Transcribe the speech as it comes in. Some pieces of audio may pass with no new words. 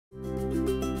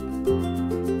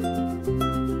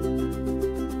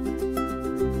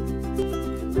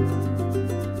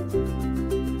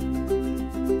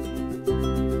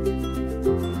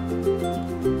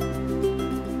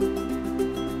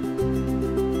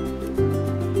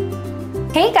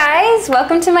Hey guys,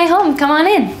 welcome to my home. Come on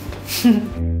in.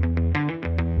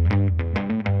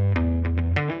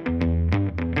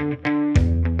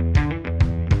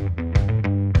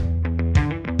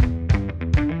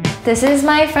 This is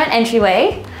my front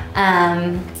entryway.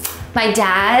 My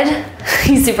dad,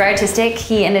 he's super artistic.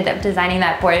 He ended up designing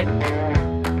that board.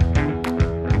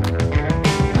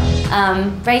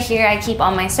 Right here, I keep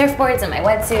all my surfboards and my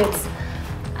wetsuits.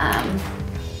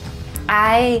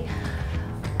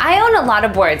 I own a lot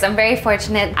of boards. I'm very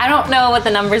fortunate. I don't know what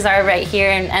the numbers are right here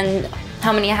and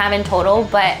how many I have in total,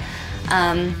 but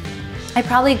I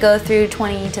probably go through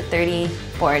 20 to 30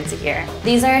 boards a year.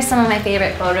 These are some of my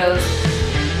favorite photos.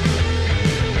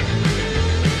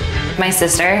 My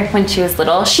sister, when she was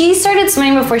little, she started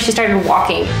swimming before she started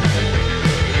walking.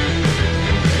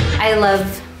 I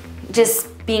love just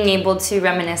being able to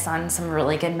reminisce on some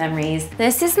really good memories.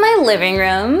 This is my living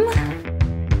room.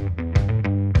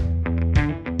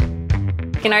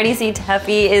 You can already see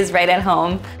Tuffy is right at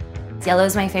home. Yellow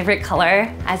is my favorite color,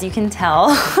 as you can tell.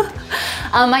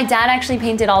 My dad actually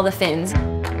painted all the fins.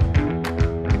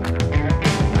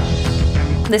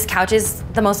 This couch is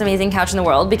the most amazing couch in the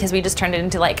world because we just turned it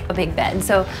into like a big bed.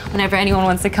 So whenever anyone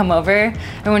wants to come over,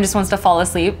 everyone just wants to fall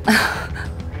asleep.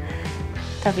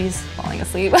 Tuffy's falling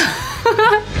asleep.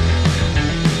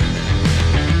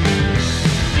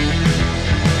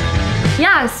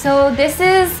 Yeah, so this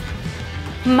is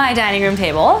my dining room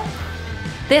table.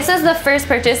 This is the first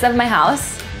purchase of my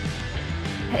house.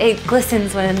 It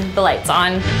glistens when the light's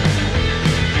on.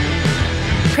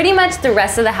 Pretty much the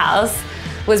rest of the house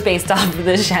was based off of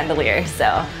the chandelier,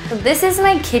 so. This is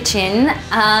my kitchen.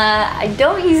 I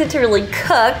don't use it to really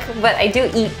cook, but I do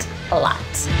eat a lot.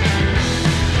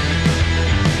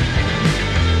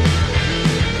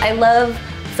 I love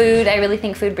food. I really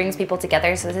think food brings people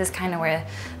together, so this is kind of where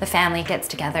the family gets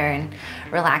together and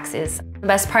relaxes. The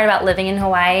best part about living in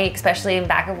Hawaii, especially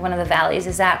back of one of the valleys,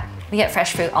 is that we get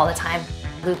fresh fruit all the time.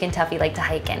 Luke and Tuffy like to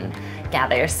hike and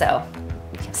gather, so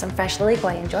we have some fresh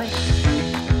lilikoi, enjoy.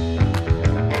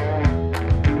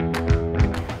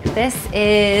 This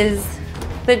is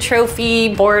the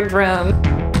trophy board room.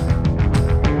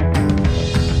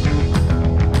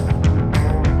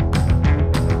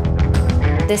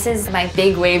 This is my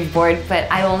big wave board, but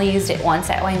I only used it once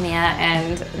at Waimea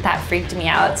and that freaked me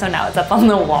out, so now it's up on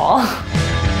the wall.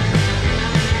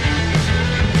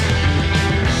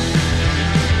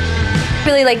 I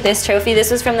really like this trophy.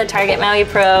 This was from the Target Maui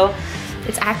Pro.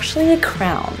 It's actually a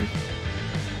crown.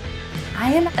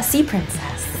 I am a sea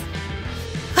princess.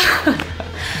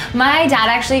 My dad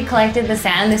actually collected the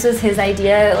sand. This was his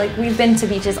idea. Like, we've been to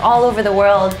beaches all over the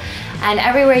world, and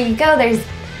everywhere you go, there's,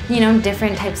 you know,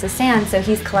 different types of sand. So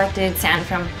he's collected sand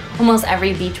from almost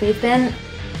every beach we've been.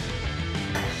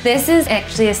 This is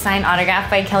actually a signed autograph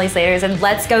by Kelly Slater. It said,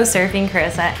 "Let's go surfing,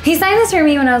 Carissa." He signed this for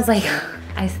me when I was like,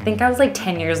 I think I was like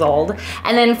 10 years old.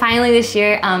 And then finally this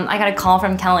year, I got a call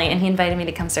from Kelly and he invited me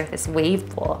to come surf this wave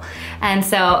pool. And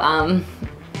so,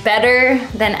 better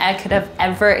than I could have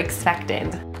ever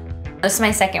expected. This is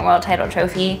my second world title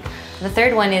trophy. The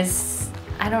third one is,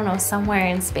 I don't know, somewhere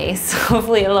in space.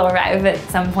 Hopefully it'll arrive at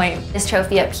some point. This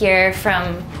trophy up here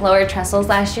from Lower Trestles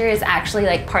last year is actually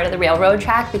like part of the railroad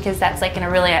track because that's like in a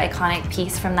really iconic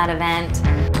piece from that event.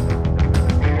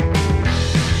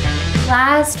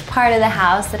 Last part of the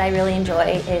house that I really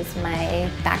enjoy is my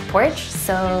back porch.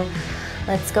 So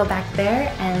let's go back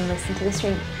there and listen to the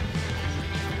stream.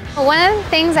 One of the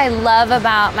things I love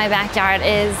about my backyard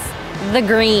is the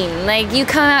green. Like, you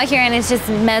come out here and it's just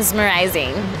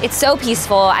mesmerizing. It's so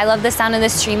peaceful. I love the sound of the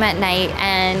stream at night,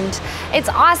 and it's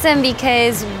awesome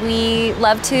because we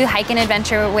love to hike and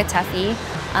adventure with Tuffy,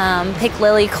 pick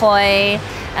lilikoi,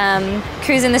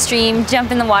 cruise in the stream, jump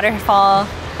in the waterfall.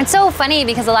 It's so funny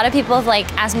because a lot of people have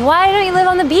like asked me, why don't you live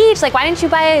on the beach? Like, why didn't you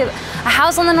buy a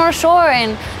house on the North Shore?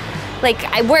 And like,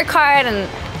 I work hard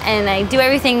and I do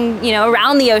everything, you know,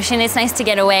 around the ocean. It's nice to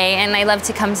get away, and I love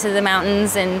to come to the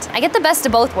mountains, and I get the best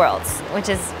of both worlds, which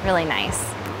is really nice.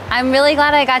 I'm really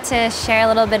glad I got to share a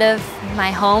little bit of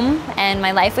my home and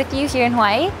my life with you here in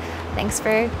Hawaii. Thanks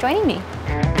for joining me.